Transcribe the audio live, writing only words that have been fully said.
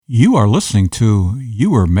You are listening to You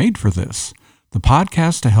Were Made for This, the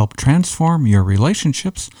podcast to help transform your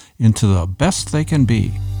relationships into the best they can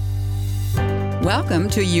be. Welcome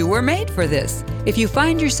to You Were Made for This. If you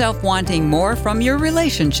find yourself wanting more from your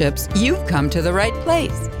relationships, you've come to the right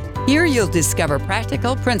place. Here you'll discover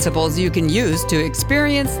practical principles you can use to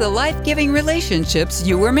experience the life-giving relationships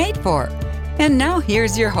you were made for. And now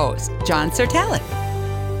here's your host, John Sertalik.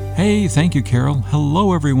 Hey, thank you, Carol.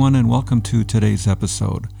 Hello, everyone, and welcome to today's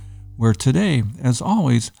episode, where today, as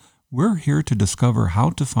always, we're here to discover how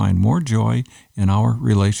to find more joy in our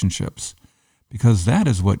relationships, because that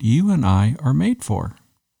is what you and I are made for.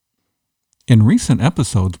 In recent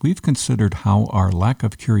episodes, we've considered how our lack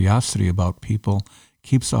of curiosity about people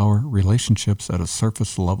keeps our relationships at a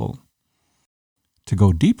surface level. To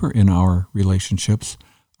go deeper in our relationships,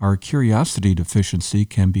 our curiosity deficiency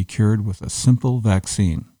can be cured with a simple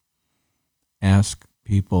vaccine. Ask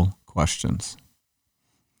people questions.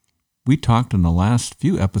 We talked in the last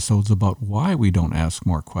few episodes about why we don't ask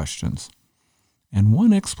more questions, and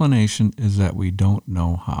one explanation is that we don't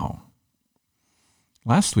know how.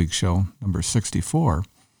 Last week's show, number 64,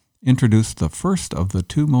 introduced the first of the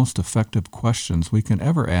two most effective questions we can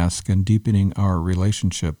ever ask in deepening our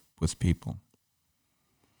relationship with people.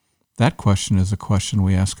 That question is a question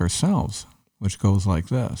we ask ourselves, which goes like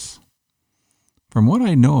this. From what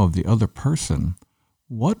I know of the other person,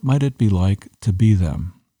 what might it be like to be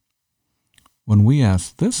them? When we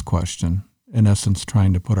ask this question, in essence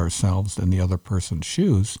trying to put ourselves in the other person's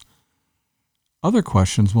shoes, other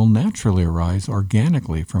questions will naturally arise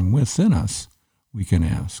organically from within us we can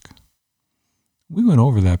ask. We went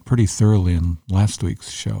over that pretty thoroughly in last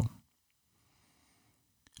week's show.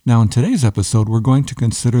 Now in today's episode, we're going to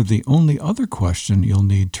consider the only other question you'll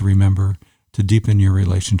need to remember to deepen your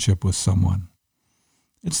relationship with someone.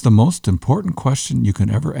 It's the most important question you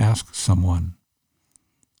can ever ask someone.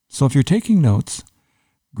 So if you're taking notes,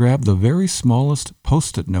 grab the very smallest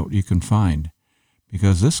Post-it note you can find,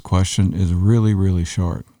 because this question is really, really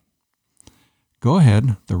short. Go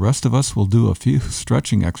ahead, the rest of us will do a few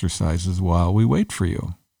stretching exercises while we wait for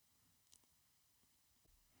you.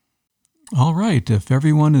 All right, if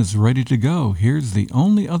everyone is ready to go, here's the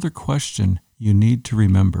only other question you need to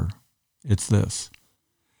remember. It's this.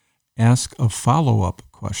 Ask a follow-up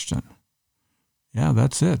question. Yeah,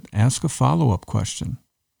 that's it. Ask a follow-up question.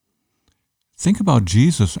 Think about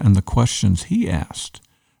Jesus and the questions he asked.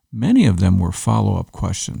 Many of them were follow-up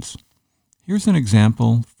questions. Here's an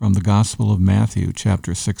example from the Gospel of Matthew,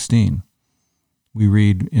 chapter 16. We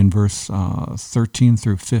read in verse 13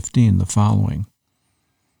 through 15 the following.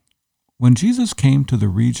 When Jesus came to the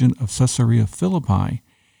region of Caesarea Philippi,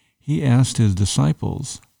 he asked his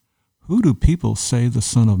disciples, "Who do people say the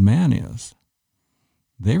Son of Man is?"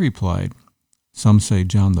 They replied, "Some say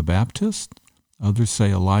John the Baptist, others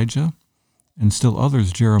say Elijah, and still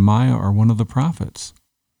others Jeremiah or one of the prophets."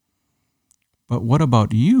 "But what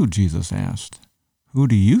about you?" Jesus asked. "Who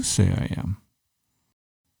do you say I am?"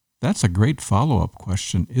 That's a great follow-up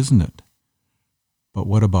question, isn't it? But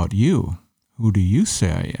what about you? Who do you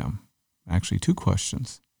say I am? Actually, two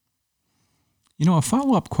questions. You know, a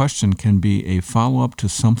follow-up question can be a follow-up to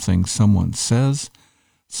something someone says,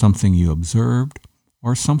 something you observed,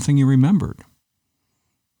 or something you remembered.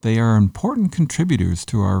 They are important contributors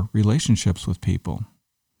to our relationships with people.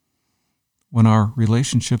 When our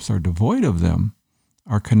relationships are devoid of them,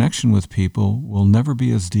 our connection with people will never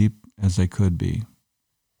be as deep as they could be.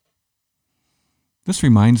 This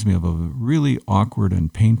reminds me of a really awkward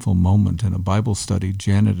and painful moment in a Bible study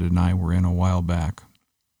Janet and I were in a while back.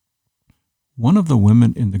 One of the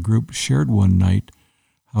women in the group shared one night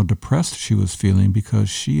how depressed she was feeling because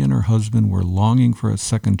she and her husband were longing for a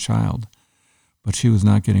second child, but she was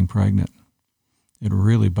not getting pregnant. It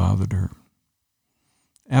really bothered her.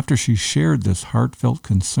 After she shared this heartfelt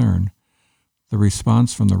concern, the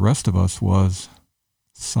response from the rest of us was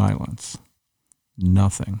silence.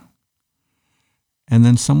 Nothing. And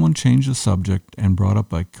then someone changed the subject and brought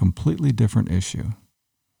up a completely different issue.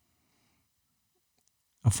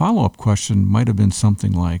 A follow-up question might have been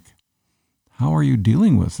something like, "How are you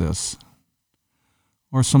dealing with this?"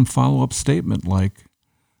 Or some follow-up statement like,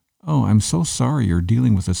 "Oh, I'm so sorry you're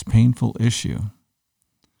dealing with this painful issue."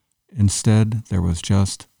 Instead, there was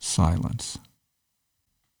just silence.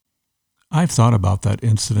 I've thought about that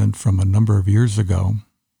incident from a number of years ago,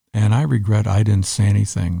 and I regret I didn't say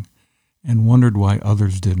anything and wondered why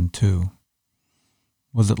others didn't too.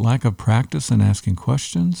 Was it lack of practice in asking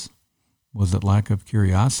questions? Was it lack of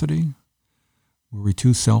curiosity? Were we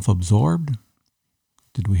too self-absorbed?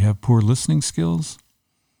 Did we have poor listening skills?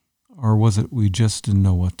 Or was it we just didn't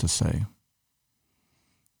know what to say?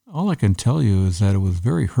 All I can tell you is that it was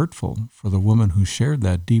very hurtful for the woman who shared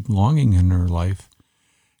that deep longing in her life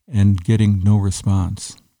and getting no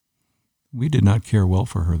response. We did not care well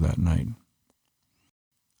for her that night.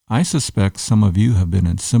 I suspect some of you have been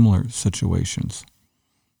in similar situations.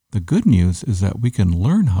 The good news is that we can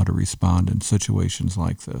learn how to respond in situations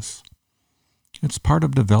like this. It's part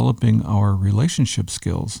of developing our relationship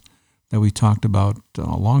skills that we talked about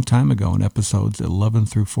a long time ago in episodes 11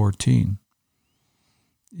 through 14.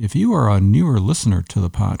 If you are a newer listener to the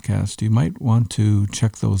podcast, you might want to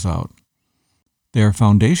check those out. They are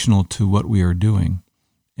foundational to what we are doing,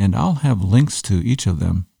 and I'll have links to each of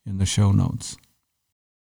them in the show notes.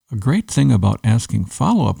 A great thing about asking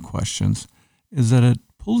follow-up questions is that it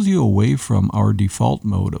pulls you away from our default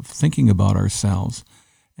mode of thinking about ourselves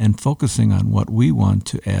and focusing on what we want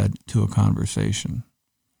to add to a conversation.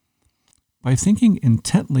 By thinking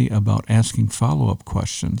intently about asking follow-up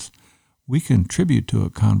questions, we contribute to a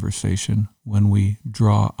conversation when we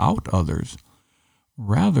draw out others,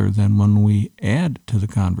 rather than when we add to the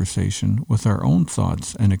conversation with our own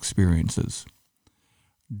thoughts and experiences.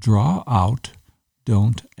 Draw out,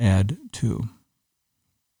 don't add to.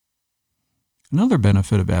 Another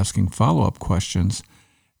benefit of asking follow-up questions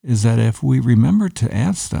is that if we remember to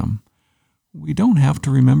ask them, we don't have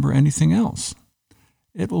to remember anything else.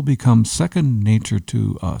 It will become second nature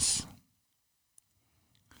to us.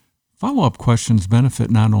 Follow-up questions benefit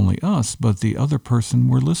not only us, but the other person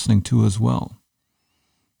we're listening to as well.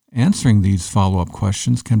 Answering these follow-up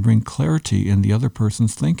questions can bring clarity in the other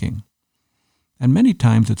person's thinking. And many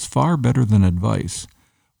times it's far better than advice,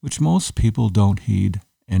 which most people don't heed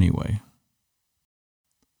anyway.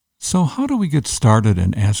 So how do we get started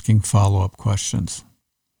in asking follow-up questions?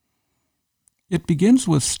 It begins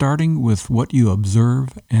with starting with what you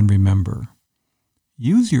observe and remember.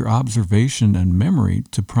 Use your observation and memory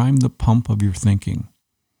to prime the pump of your thinking.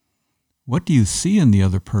 What do you see in the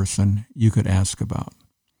other person you could ask about?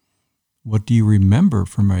 What do you remember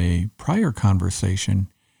from a prior conversation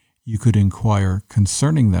you could inquire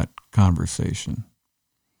concerning that conversation?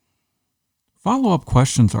 Follow-up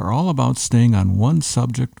questions are all about staying on one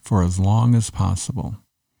subject for as long as possible.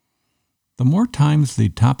 The more times the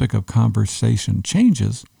topic of conversation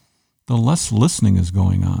changes, the less listening is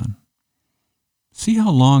going on. See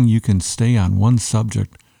how long you can stay on one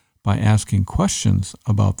subject by asking questions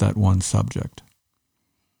about that one subject.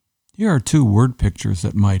 Here are 2 word pictures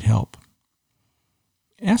that might help.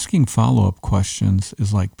 Asking follow-up questions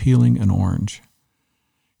is like peeling an orange.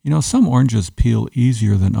 Some oranges peel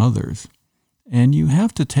easier than others, and you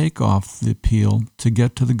have to take off the peel to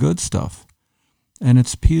get to the good stuff, and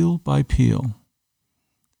it's peel by peel.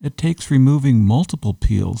 It takes removing multiple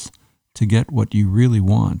peels to get what you really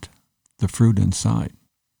want, the fruit inside.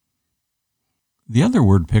 The other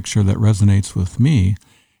word picture that resonates with me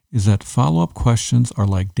is that follow-up questions are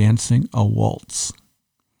like dancing a waltz.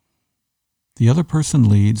 The other person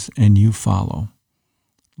leads and you follow.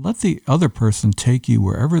 Let the other person take you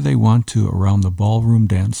wherever they want to around the ballroom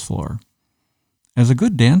dance floor. As a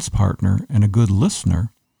good dance partner and a good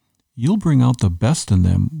listener, you'll bring out the best in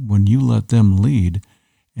them when you let them lead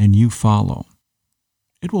and you follow.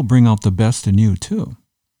 It will bring out the best in you too.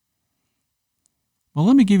 Well,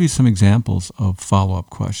 let me give you some examples of follow-up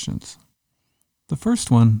questions. The first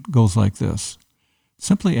one goes like this,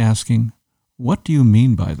 simply asking, what do you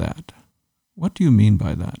mean by that? What do you mean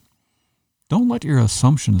by that? Don't let your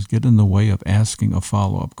assumptions get in the way of asking a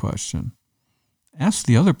follow-up question. Ask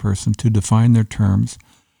the other person to define their terms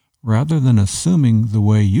rather than assuming the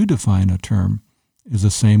way you define a term is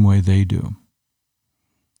the same way they do.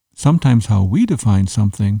 Sometimes how we define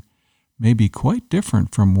something may be quite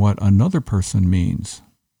different from what another person means.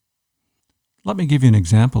 Let me give you an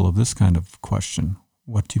example of this kind of question.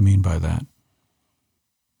 What do you mean by that?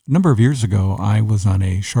 A number of years ago, I was on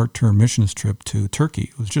a short-term missions trip to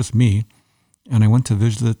Turkey. It was just me, and I went to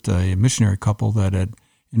visit a missionary couple that had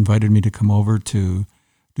invited me to come over to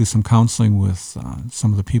do some counseling with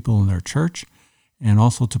some of the people in their church and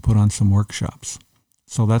also to put on some workshops.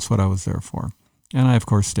 So that's what I was there for. And I, of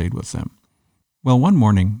course, stayed with them. Well, one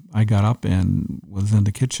morning I got up and was in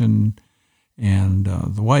the kitchen, and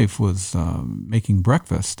the wife was making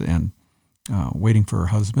breakfast and waiting for her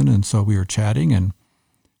husband. And so we were chatting, and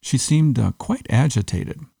she seemed quite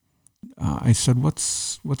agitated. I said,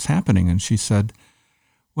 what's happening? And she said,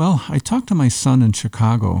 well, I talked to my son in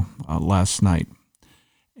Chicago last night,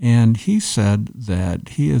 and he said that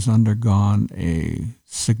he has undergone a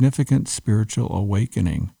significant spiritual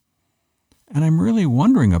awakening. And I'm really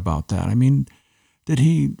wondering about that. I mean, did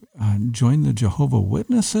he join the Jehovah's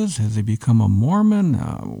Witnesses? Has he become a Mormon?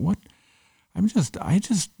 I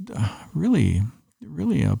just really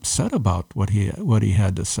really upset about what he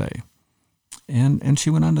had to say. And she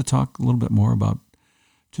went on to talk a little bit more about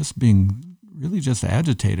just being really just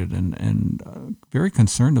agitated and very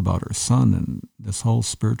concerned about her son and this whole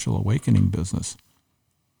spiritual awakening business.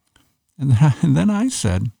 And then I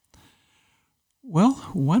said, well,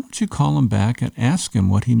 why don't you call him back and ask him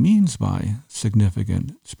what he means by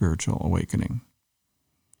significant spiritual awakening?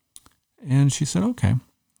 And she said, okay.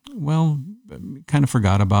 Well, kind of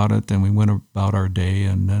forgot about it, and we went about our day,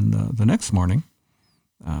 and then the next morning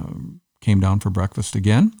came down for breakfast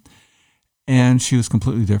again, and she was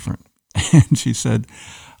completely different. And she said,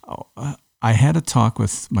 I had a talk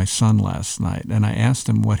with my son last night, and I asked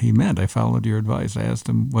him what he meant. I followed your advice. I asked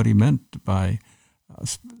him what he meant by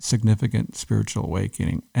significant spiritual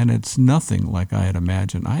awakening, and it's nothing like I had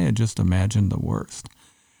imagined. I had just imagined the worst.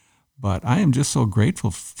 But I am just so grateful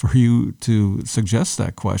for you to suggest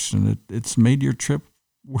that question. It's made your trip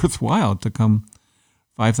worthwhile to come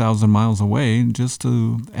 5,000 miles away just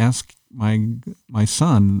to ask my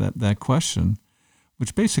son that question,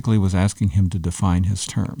 which basically was asking him to define his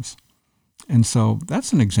terms. And so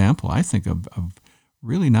that's an example, I think, of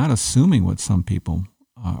really not assuming what some people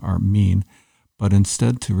mean, but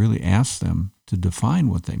instead to really ask them to define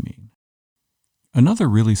what they mean. Another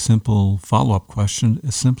really simple follow-up question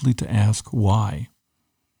is simply to ask why.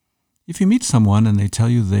 If you meet someone and they tell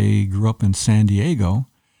you they grew up in San Diego,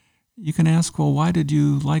 you can ask, well, why did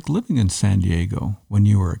you like living in San Diego when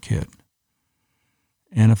you were a kid?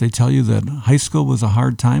 And if they tell you that high school was a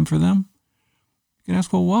hard time for them, you can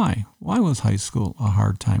ask, well, why? Why was high school a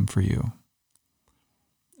hard time for you?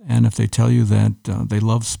 And if they tell you that they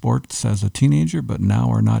loved sports as a teenager but now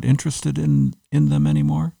are not interested in them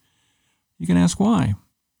anymore, you can ask why.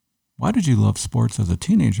 Why did you love sports as a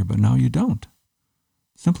teenager, but now you don't?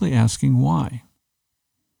 Simply asking why.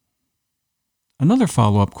 Another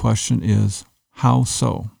follow-up question is, how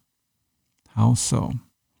so? How so?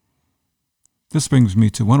 This brings me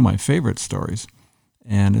to one of my favorite stories,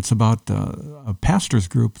 and it's about a pastor's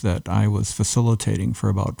group that I was facilitating for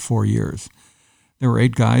about 4 years. There were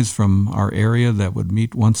 8 guys from our area that would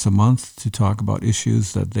meet once a month to talk about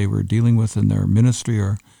issues that they were dealing with in their ministry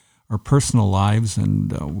or personal lives,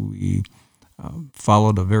 and we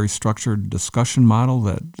followed a very structured discussion model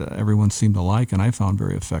that everyone seemed to like, and I found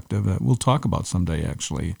very effective. We'll talk about someday,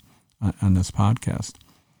 actually, on this podcast.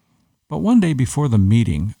 But one day before the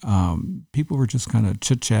meeting, people were just kind of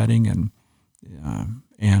chit-chatting,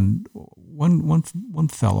 and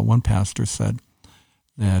one pastor said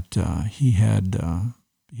that he had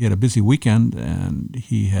a busy weekend and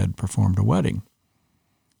he had performed a wedding.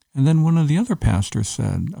 And then one of the other pastors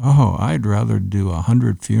said, oh, I'd rather do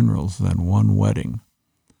 100 funerals than one wedding.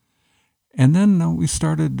 And then we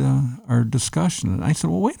started our discussion, and I said,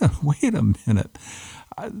 well, wait a minute.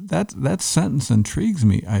 That sentence intrigues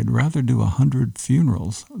me. I'd rather do 100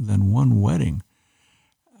 funerals than one wedding.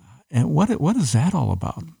 And what is that all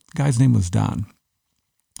about? The guy's name was Don.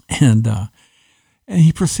 And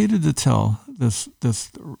he proceeded to tell this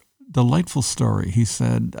delightful story. He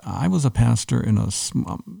said, I was a pastor in a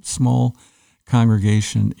small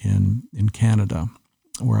congregation in Canada,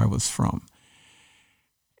 where I was from.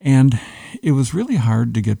 And it was really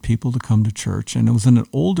hard to get people to come to church, and it was in an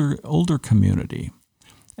older community.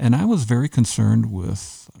 And I was very concerned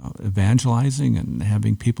with evangelizing and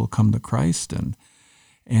having people come to Christ,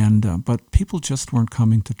 but people just weren't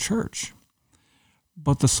coming to church.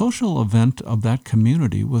 But the social event of that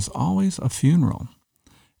community was always a funeral.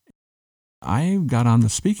 I got on the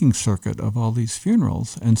speaking circuit of all these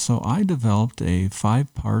funerals, and so I developed a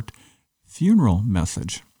 5-part funeral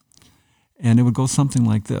message. And it would go something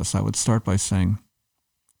like this. I would start by saying,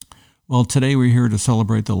 well, today we're here to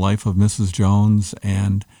celebrate the life of Mrs. Jones,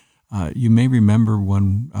 and you may remember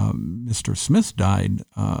when Mr. Smith died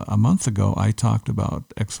a month ago, I talked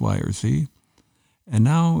about X, Y, or Z. And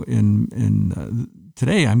now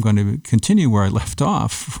today I'm going to continue where I left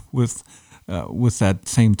off with that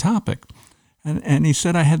same topic. And he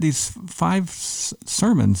said I had these 5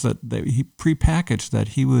 sermons that he prepackaged that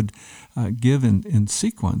he would give in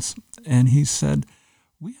sequence. And he said,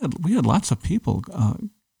 we had lots of people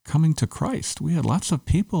coming to Christ. We had lots of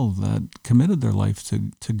people that committed their life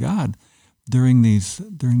to God during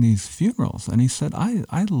these funerals. And he said,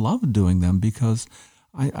 I loved doing them because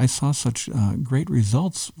I saw such great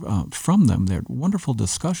results from them. They had wonderful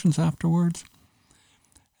discussions afterwards.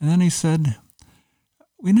 And then he said,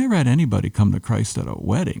 we never had anybody come to Christ at a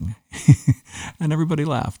wedding. And everybody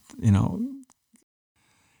laughed,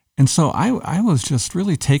 And so I was just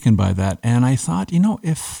really taken by that. And I thought,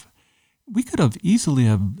 if we could have easily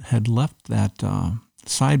had left that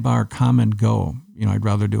sidebar comment go, I'd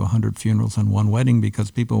rather do 100 funerals than one wedding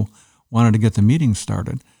because people wanted to get the meeting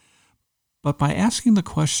started. But by asking the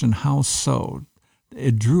question, how so,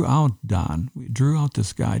 it drew out Don. We drew out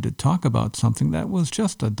this guy to talk about something that was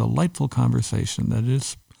just a delightful conversation that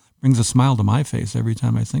just brings a smile to my face every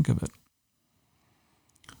time I think of it.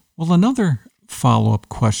 Well, another follow-up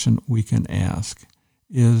question we can ask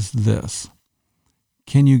is this.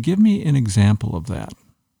 Can you give me an example of that?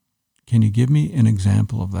 Can you give me an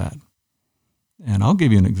example of that? And I'll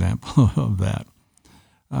give you an example of that.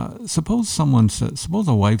 Suppose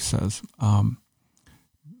a wife says,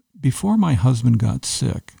 before my husband got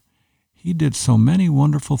sick, he did so many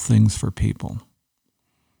wonderful things for people.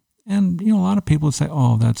 And, a lot of people would say,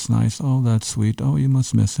 oh, that's nice. Oh, that's sweet. Oh, you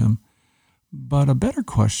must miss him. But a better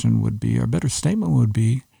question would be, or a better statement would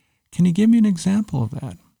be, can you give me an example of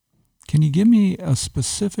that? Can you give me a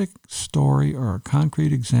specific story or a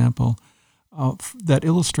concrete example that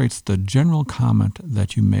illustrates the general comment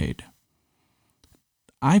that you made?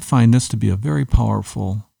 I find this to be a very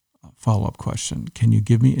powerful follow-up question. Can you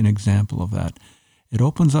give me an example of that? It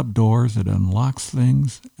opens up doors. It unlocks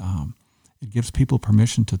things. It gives people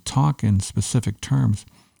permission to talk in specific terms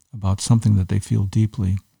about something that they feel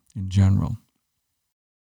deeply in general.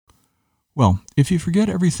 Well, if you forget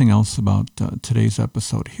everything else about today's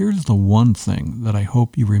episode, here's the one thing that I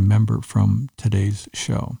hope you remember from today's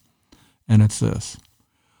show, and it's this.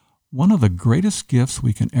 One of the greatest gifts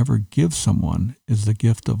we can ever give someone is the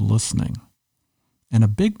gift of listening. And a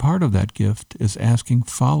big part of that gift is asking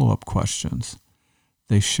follow-up questions.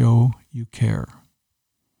 They show you care.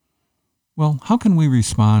 Well, how can we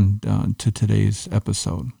respond to today's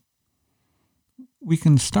episode? We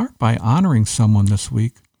can start by honoring someone this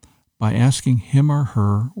week by asking him or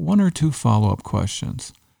her one or two follow-up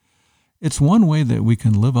questions. It's one way that we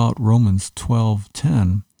can live out Romans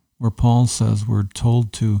 12:10, where Paul says we're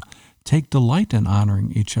told to take delight in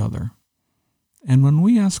honoring each other. And when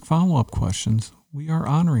we ask follow-up questions, we are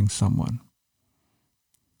honoring someone.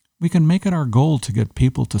 We can make it our goal to get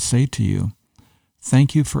people to say to you,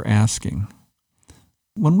 thank you for asking.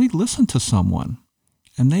 When we listen to someone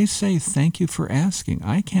and they say thank you for asking,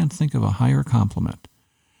 I can't think of a higher compliment.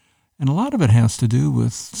 And a lot of it has to do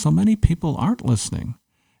with so many people aren't listening.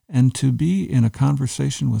 And to be in a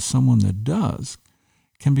conversation with someone that does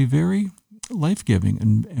can be very life-giving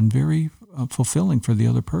and very fulfilling for the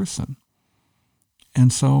other person.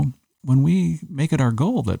 And so when we make it our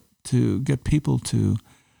goal that to get people to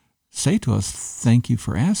say to us, thank you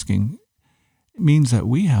for asking, it means that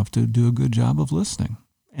we have to do a good job of listening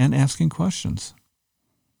and asking questions.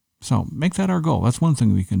 So make that our goal. That's one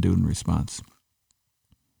thing we can do in response.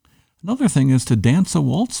 Another thing is to dance a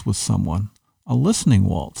waltz with someone, a listening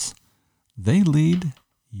waltz. They lead,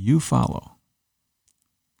 you follow.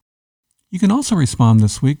 You can also respond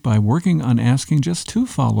this week by working on asking just 2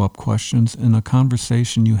 follow-up questions in a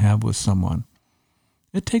conversation you have with someone.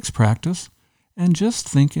 It takes practice, and just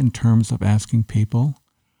think in terms of asking people,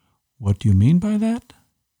 what do you mean by that?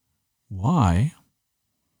 Why?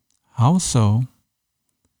 How so?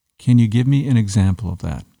 Can you give me an example of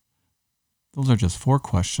that? Those are just 4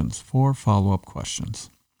 questions, 4 follow-up questions.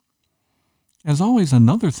 As always,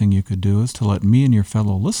 another thing you could do is to let me and your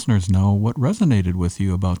fellow listeners know what resonated with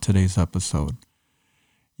you about today's episode.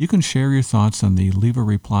 You can share your thoughts in the Leave a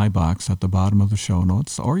Reply box at the bottom of the show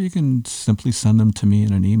notes, or you can simply send them to me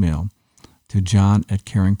in an email to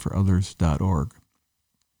john@caringforothers.org.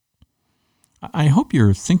 I hope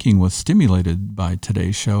your thinking was stimulated by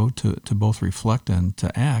today's show to both reflect and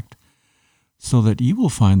to act, so that you will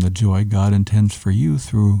find the joy God intends for you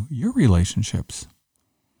through your relationships.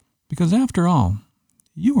 Because after all,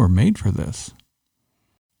 you were made for this.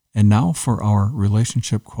 And now for our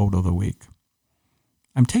relationship quote of the week.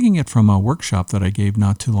 I'm taking it from a workshop that I gave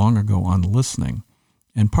not too long ago on listening.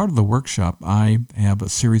 And part of the workshop, I have a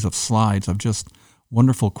series of slides of just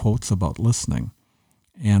wonderful quotes about listening.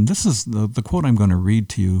 And this is the quote I'm going to read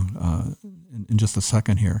to you in just a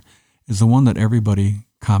second here, is the one that everybody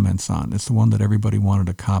comments on. It's the one that everybody wanted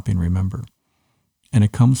to copy and remember. And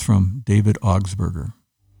it comes from David Augsburger.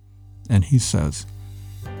 And he says,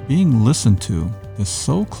 being listened to is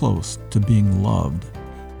so close to being loved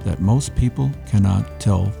that most people cannot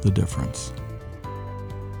tell the difference.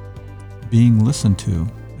 Being listened to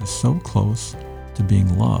is so close to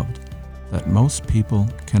being loved that most people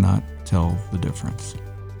cannot tell the difference.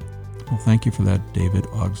 Well, thank you for that, David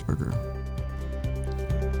Augsburger.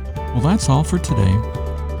 Well, that's all for today.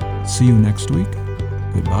 See you next week.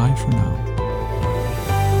 Goodbye for now.